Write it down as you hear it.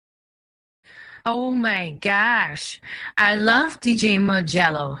Oh my gosh. I love DJ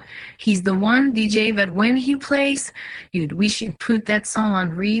Mojelo. He's the one DJ that when he plays, we should put that song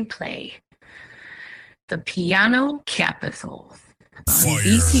on replay. The Piano Kapital on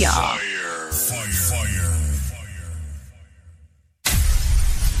VCR. Fire.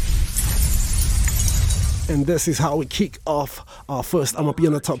 And this is how we kick off our first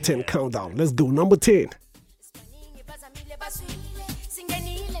Amapiano Top 10 countdown. Let's go, number 10.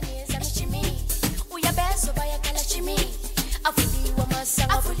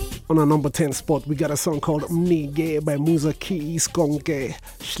 On our number 10 spot, we got a song called Mnike by Musa Konke,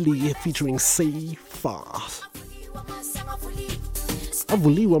 Chley featuring Sayfar.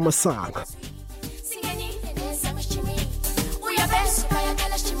 Avuliwa Masang.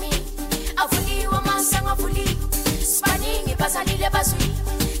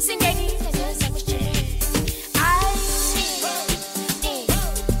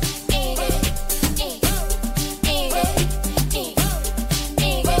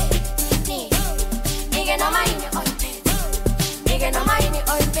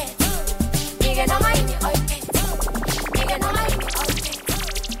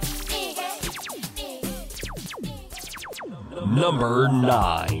 Number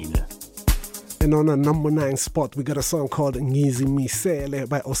 9. And on a number 9 spot, we got a song called Ngizimisele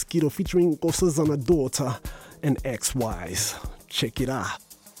by Oskido featuring Nkosazana daughter and ex-wives. Check it out.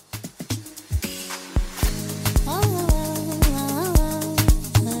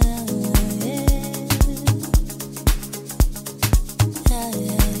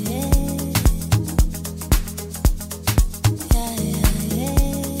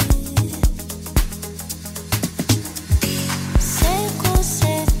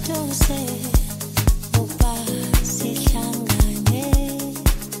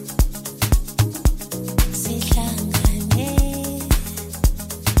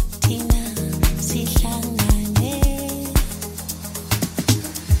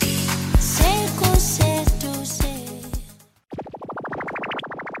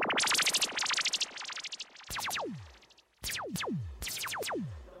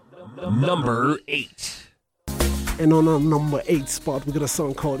 Number 8. And on our number 8 spot, we got a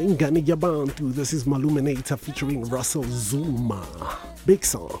song called Yabantu. This is MalumeNator featuring Russel, Zuma. Big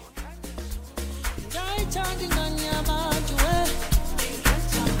song.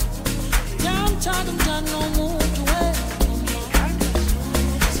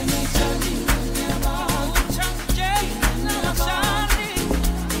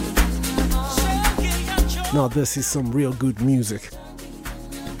 Now this is some real good music.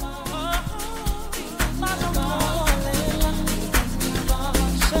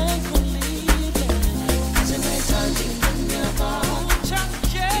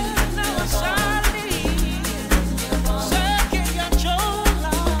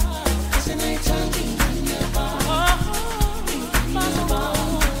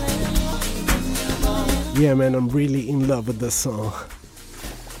 Yeah, man, I'm really in love with this song.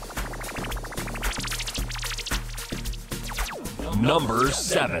 Number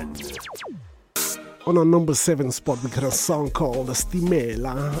 7. On our number 7 spot, we got a song called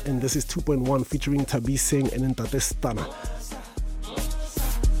Stimela, and this is 2.1 featuring Nthabiseng and Ntate Stunna.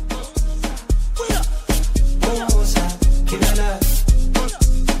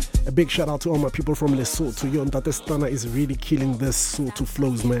 A big shout out to all my people from Lesotho. Yo, Ntate Stunna is really killing this Sotho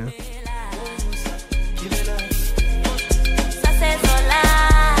flows, man.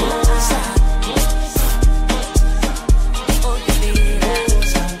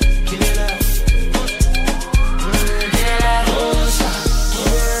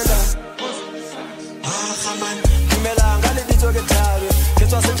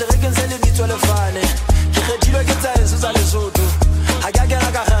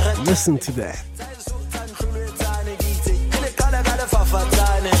 Listen to that.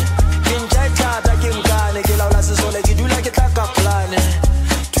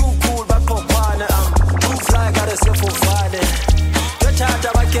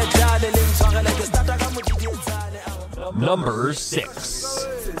 Number 6.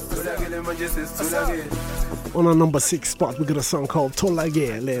 On our number 6 spot, we got a song called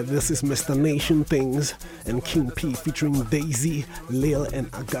Tolagele. This is Mr. Nationthingz and King P featuring Dazy, Lil, and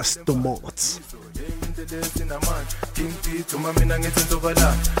Augusto Mawts.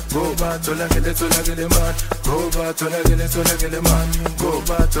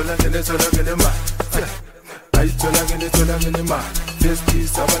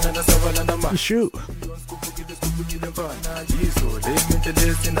 Shoot.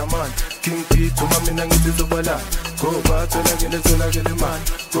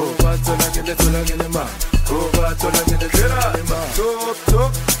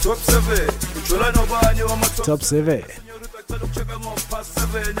 Top 7.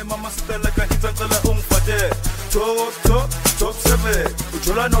 Top 7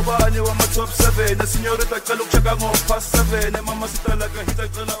 ujola nobani wama top 7 nesinyorita cela ukucheka ngo past 7 mama sitala ka hita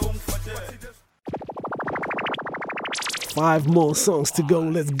cela ungifate. 5 more songs to go,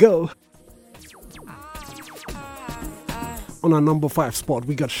 let's go. On our number 5 spot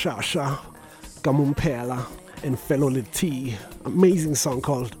we got Shasha, Kamo, Mphela and Felo T. Amazing song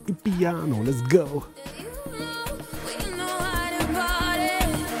called Amapiano, let's go.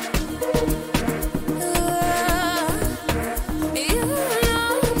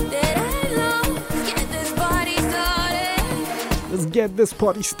 Let's get this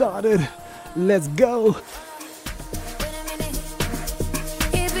party started. Let's go.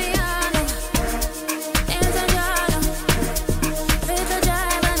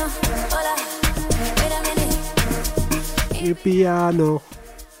 Piano.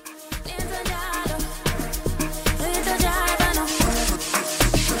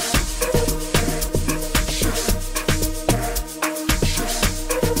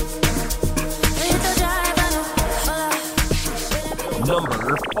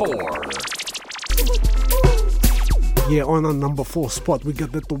 Number 4. Yeah, on our number 4 spot, we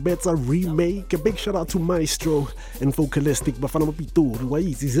got the Tobetsa remake. A big shout out to Myztro and Focalistic. Bafana Mapitur,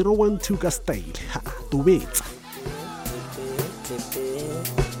 Waizi 012 ka style. Tobetsa.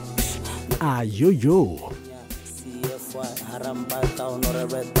 Ah, yo yo.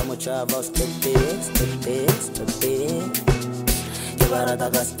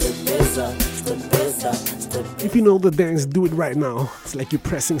 If you know the dance, do it right now. It's like you're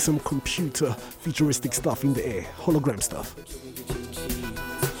pressing some computer futuristic stuff in the air, hologram stuff.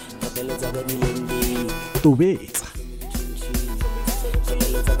 Do it.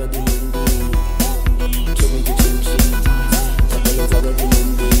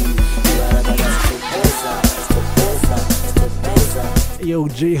 Yo,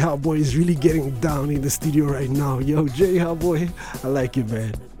 J Hot Boy is really getting down in the studio right now. Yo, J Hot Boy, I like it,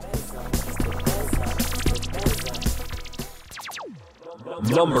 man.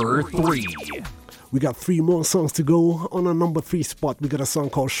 Number 3. We got 3 more songs to go. On our number 3 spot, we got a song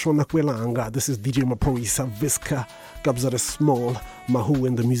called Kwelanga. This is DJ Maphorisa, Viska, Gabza the Small, Mahu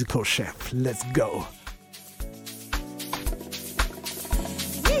and the Musical Chef. Let's go.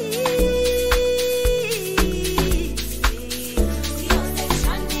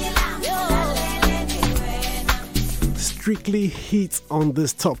 Strictly hits on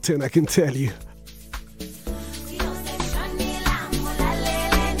this top 10, I can tell you.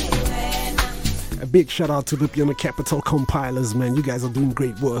 A big shout out to the Piano Kapital compilers, man. You guys are doing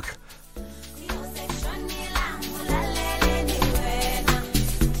great work.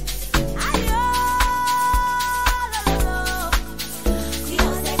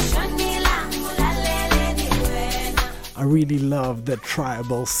 I really love that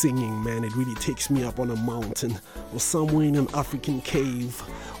tribal singing, man. It really takes me up on a mountain or somewhere in an African cave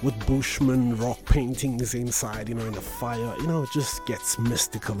with Bushman rock paintings inside, you know, in a fire. You know, it just gets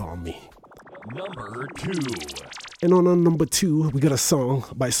mystical on me. Number 2. And on our number 2, we got a song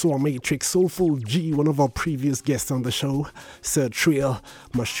by Soul Matrix, Soulful G, one of our previous guests on the show, Sir Trill,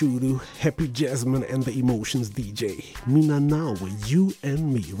 Mashudu, Happy Jasmine, and the Emotions DJ. Mina Now with You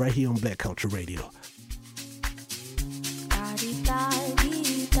and Me, right here on Black Culture Radio.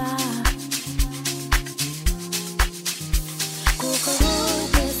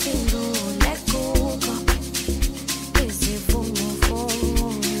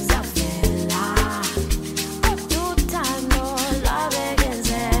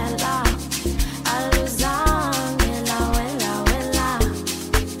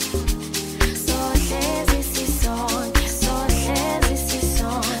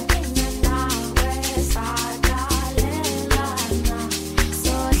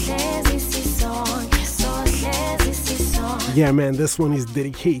 Yeah, man, this one is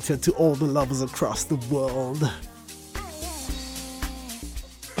dedicated to all the lovers across the world.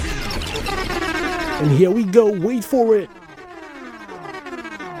 And here we go, wait for it.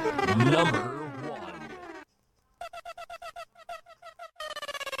 Number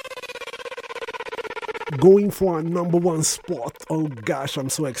 1. Going for our number 1 spot. Oh gosh, I'm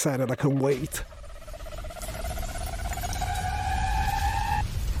so excited, I can't wait.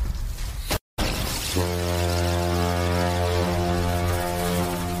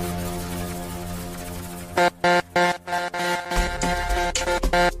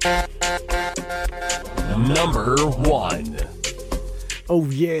 Number 1. Oh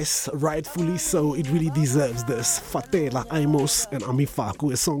yes, rightfully so. It really deserves this. Fatela, Imos, and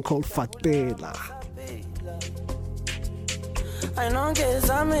Amifaku, a song called Fatela.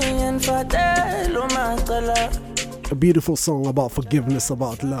 A beautiful song about forgiveness,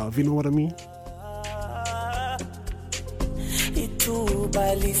 about love, you know what I mean?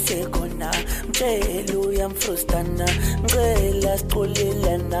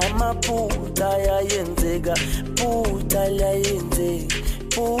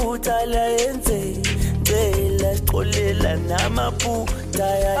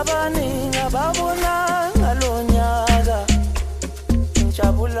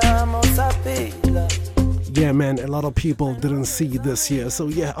 Yeah, man, a lot of people didn't see this year. So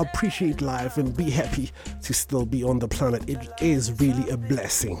yeah, appreciate life and be happy to still be on the planet. It is really a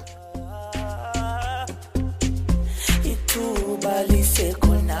blessing.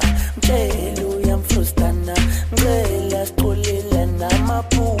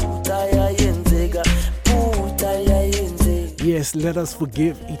 Yes, let us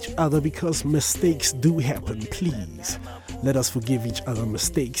forgive each other because mistakes do happen. Please, let us forgive each other.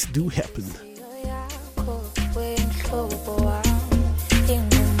 Mistakes do happen.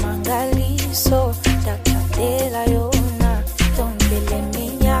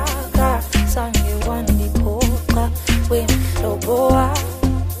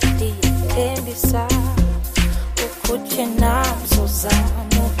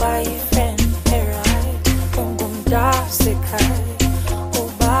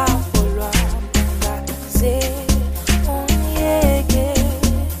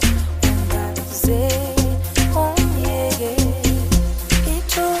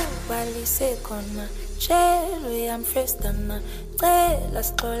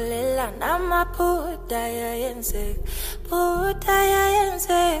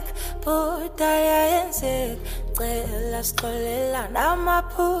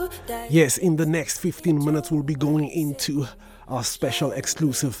 Yes, in the next 15 minutes we'll be going into our special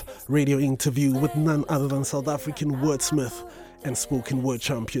exclusive radio interview with none other than South African wordsmith and spoken word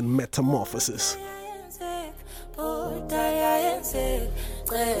champion Metamorphosis.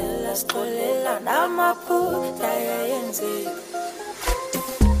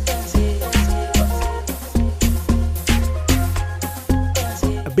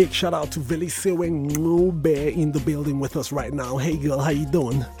 A big shout out to Velisewe Ngube in the building with us right now. Hey girl, how you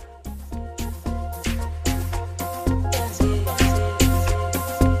doing?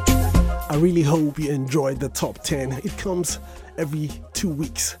 I really hope you enjoyed the top 10. It comes every 2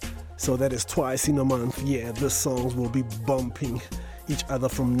 weeks, so that is twice in a month. Yeah, the songs will be bumping each other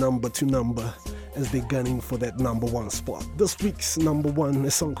from number to number as they're gunning for that number one spot. This week's number one is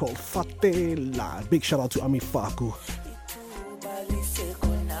a song called Fatela. Big shout out to Ami Faku.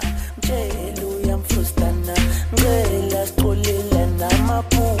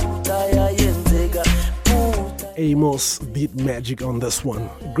 Amos beat Magic on this one.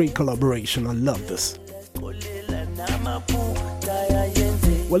 Great collaboration. I love this.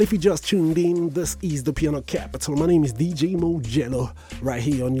 Well, if you just tuned in, this is the Piano Capital. My name is DJ Mojelo, right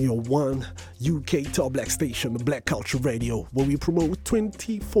here on your one UK top black station, the Black Culture Radio, where we promote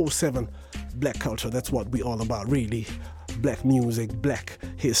 24/7 black culture. That's what we're all about, really. Black music, black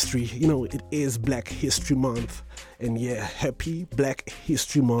history. You know, it is Black History Month. And yeah, happy Black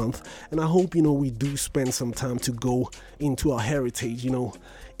History Month. And I hope, you know, we do spend some time to go into our heritage, you know,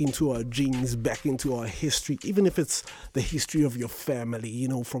 into our genes, back into our history, even if it's the history of your family, you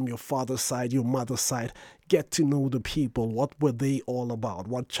know, from your father's side, your mother's side. Get to know the people. What were they all about?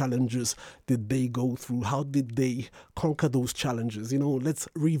 What challenges did they go through? How did they conquer those challenges? You know, let's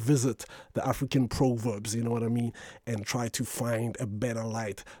revisit the African proverbs, you know what I mean, and try to find a better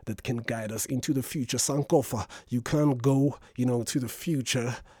light that can guide us into the future. Sankofa, you can't go, you know, to the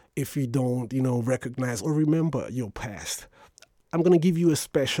future if you don't, you know, recognize or remember your past. I'm going to give you a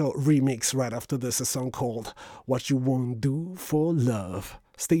special remix right after this, a song called What You Won't Do for Love.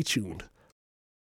 Stay tuned.